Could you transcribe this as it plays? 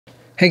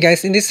Hey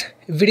guys, in this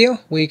video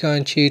we're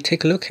going to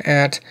take a look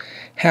at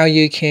how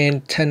you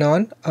can turn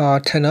on or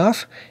turn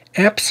off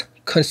apps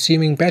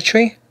consuming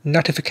battery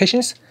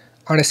notifications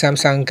on the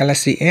Samsung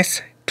Galaxy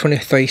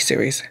S23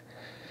 series.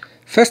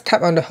 First,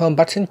 tap on the home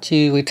button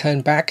to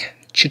return back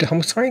to the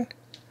home screen.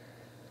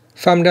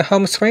 From the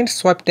home screen,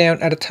 swipe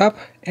down at the top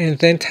and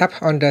then tap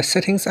on the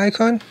settings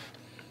icon.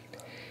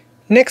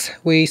 Next,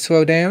 we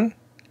scroll down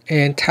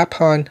and tap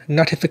on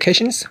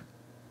notifications.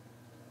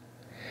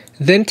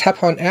 Then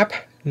tap on app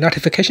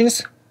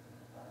notifications.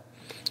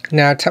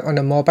 Now tap on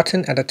the more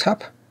button at the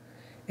top,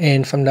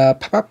 and from the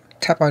pop-up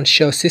tap on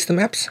show system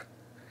apps.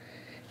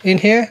 In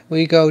here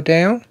we go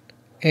down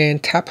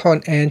and tap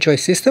on Android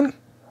system.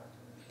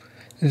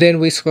 Then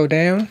we scroll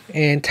down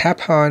and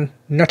tap on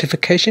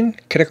notification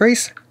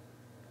categories.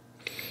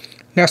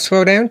 Now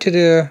scroll down to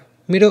the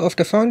middle of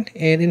the phone,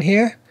 and in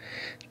here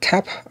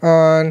tap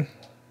on,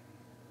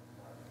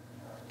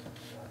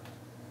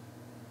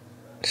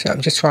 so I'm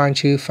just trying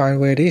to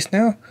find where it is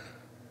now.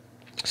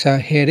 So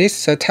here it is.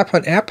 So tap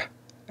on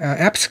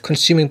apps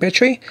consuming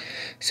battery.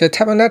 So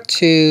tap on that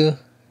to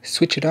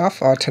switch it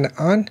off or turn it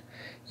on.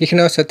 You can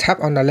also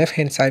tap on the left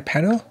hand side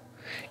panel.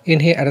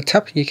 In here at the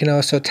top you can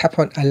also tap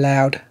on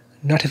allowed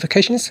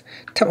notifications.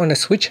 Tap on the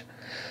switch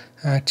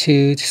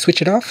to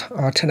switch it off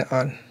or turn it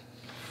on.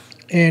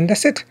 And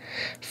that's it.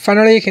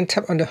 Finally, you can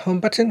tap on the home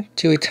button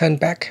to return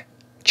back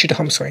to the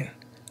home screen.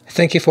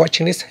 Thank you for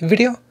watching this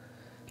video.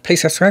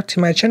 Please subscribe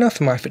to my channel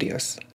for more videos.